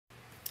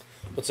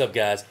What's up,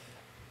 guys?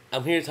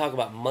 I'm here to talk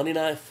about Monday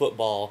Night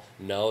Football.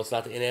 No, it's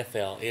not the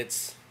NFL.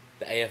 It's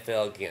the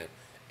AFL again.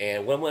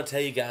 And what I'm going to tell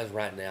you guys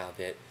right now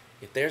that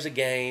if there's a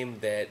game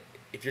that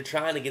if you're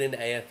trying to get into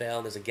AFL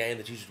and there's a game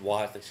that you should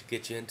watch that should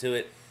get you into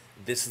it,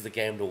 this is the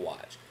game to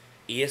watch.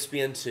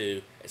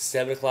 ESPN2 at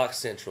 7 o'clock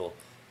Central,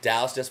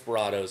 Dallas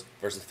Desperados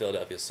versus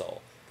Philadelphia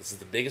Soul. This is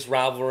the biggest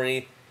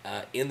rivalry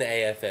in the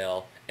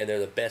AFL, and they're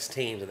the best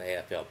teams in the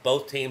AFL.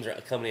 Both teams are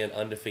coming in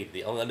undefeated,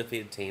 the only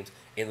undefeated teams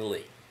in the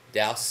league.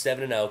 Dallas is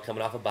 7-0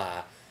 coming off a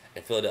bye,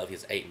 and Philadelphia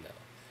is 8-0.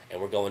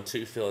 And we're going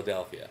to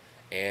Philadelphia.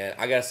 And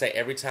I got to say,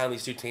 every time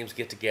these two teams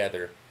get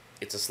together,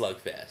 it's a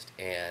slugfest.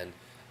 And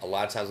a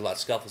lot of times, a lot of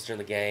scuffles during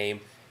the game.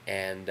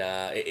 And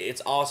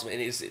it's awesome.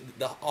 And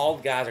all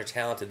the guys are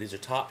talented. These are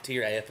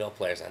top-tier AFL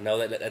players. I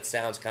know that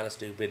sounds kind of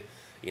stupid.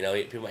 You know,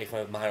 people make fun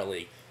of minor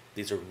league.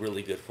 These are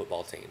really good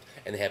football teams.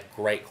 And they have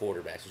great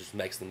quarterbacks, which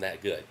makes them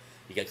that good.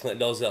 You got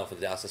Clinton Dozell for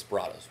the Dallas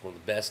Desperados, one of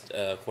the best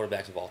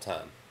quarterbacks of all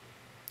time.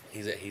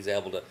 He's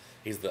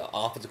the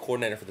offensive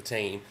coordinator for the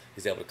team.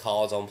 He's able to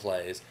call his own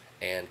plays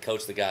and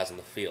coach the guys on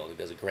the field. He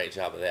does a great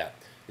job of that.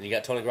 Then you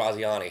got Tony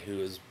Graziani,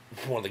 who is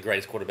one of the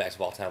greatest quarterbacks of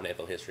all time in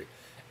NFL history,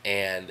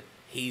 and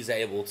he's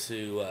able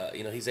to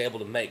he's able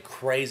to make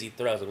crazy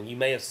throws. I mean, you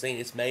may have seen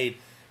it's made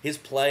his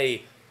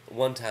play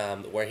one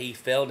time where he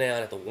fell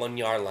down at the 1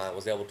 yard line,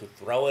 was able to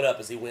throw it up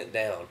as he went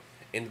down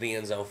into the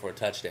end zone for a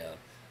touchdown.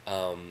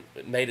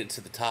 It made it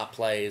to the top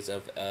plays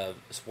of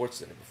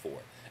SportsCenter before,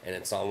 and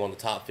it's on one of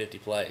the top 50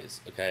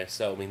 plays. Okay,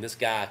 so I mean, this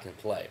guy can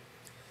play.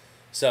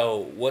 So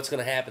what's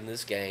going to happen in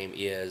this game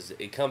is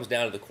it comes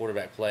down to the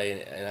quarterback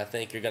play, and I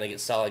think you're going to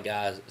get solid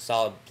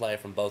play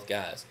from both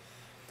guys.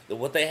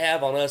 What they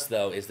have on us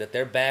though is that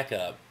their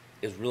backup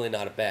is really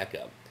not a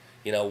backup.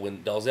 You know,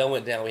 when Dalzell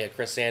went down, we had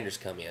Chris Sanders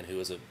come in, who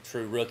was a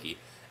true rookie.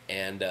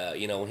 And,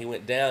 when he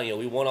went down,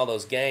 we won all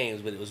those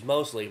games, but it was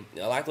mostly,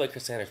 I like the way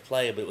Chris Sanders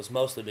played, but it was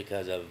mostly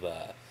because of,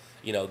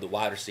 the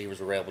wide receivers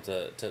were able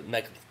to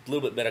make a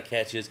little bit better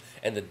catches,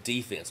 and the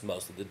defense,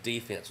 mostly. The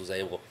defense was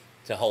able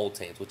to hold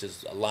teams, which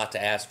is a lot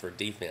to ask for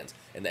defense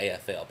in the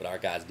AFL, but our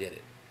guys did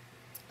it.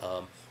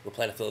 We're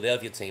playing a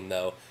Philadelphia team,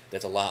 though,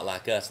 that's a lot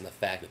like us in the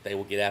fact that they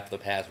will get after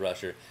the pass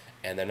rusher,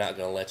 and they're not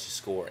going to let you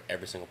score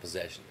every single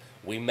possession.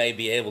 We may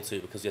be able to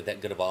because we have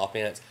that good of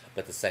offense,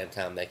 but at the same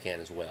time they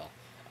can as well.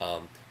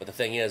 But the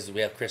thing is,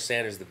 we have Chris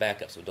Sanders as the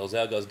backup. So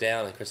Dozell goes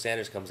down and Chris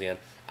Sanders comes in.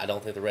 I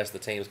don't think the rest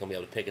of the team is going to be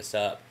able to pick us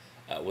up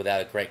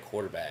without a great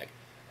quarterback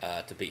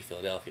to beat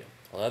Philadelphia.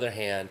 On the other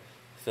hand,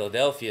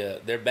 Philadelphia,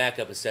 their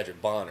backup is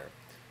Cedric Bonner.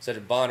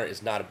 Cedric Bonner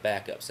is not a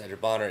backup.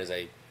 Cedric Bonner is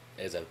a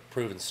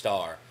proven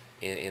star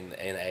in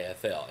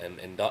AFL.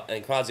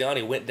 And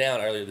Graziani went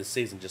down earlier this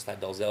season just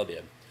like Dozell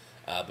did.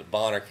 But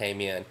Bonner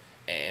came in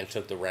and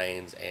took the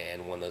reins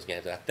and won those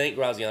games. And I think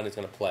Graziani's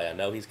going to play. I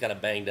know he's kind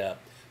of banged up,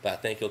 but I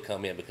think he'll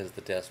come in because of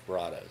the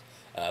Desperados.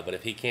 But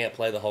if he can't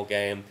play the whole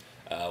game,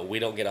 we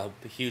don't get a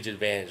huge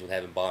advantage with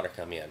having Bonner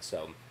come in.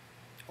 So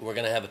we're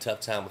going to have a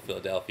tough time with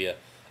Philadelphia.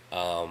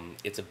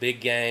 It's a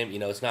big game.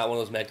 It's not one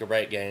of those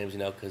make-or-break games,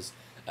 because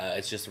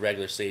it's just a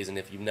regular season.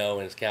 If and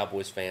as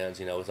Cowboys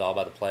fans, it's all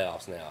about the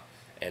playoffs now.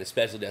 And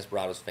especially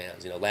Desperados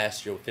fans.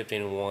 Last year we were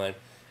 15-1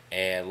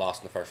 and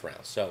lost in the first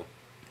round. So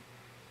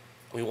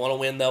we want to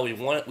win, though.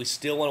 We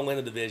still want to win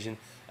the division.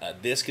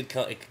 It could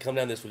come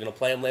down to this. We're going to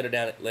play them later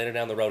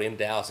down the road in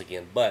Dallas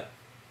again, but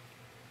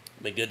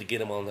it'd be good to get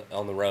them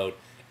on the road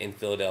in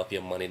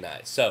Philadelphia Monday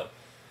night. So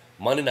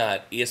Monday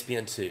night,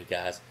 ESPN2,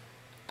 guys.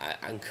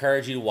 I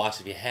encourage you to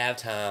watch if you have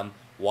time.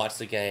 Watch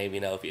the game.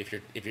 If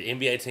your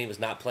NBA team is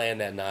not playing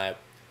that night,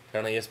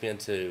 turn on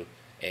ESPN2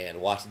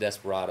 and watch the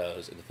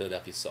Desperados and the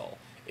Philadelphia Soul.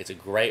 It's a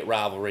great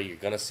rivalry. You're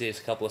going to see a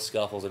couple of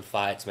scuffles and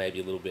fights maybe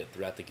a little bit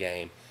throughout the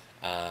game,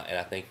 and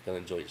I think you're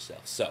going to enjoy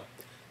yourself. So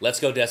let's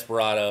go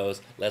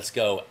Desperados. Let's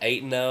go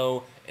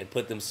 8-0 and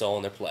put them Soul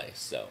in their place.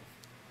 So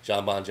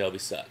John Bon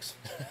Jovi sucks.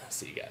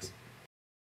 See you guys.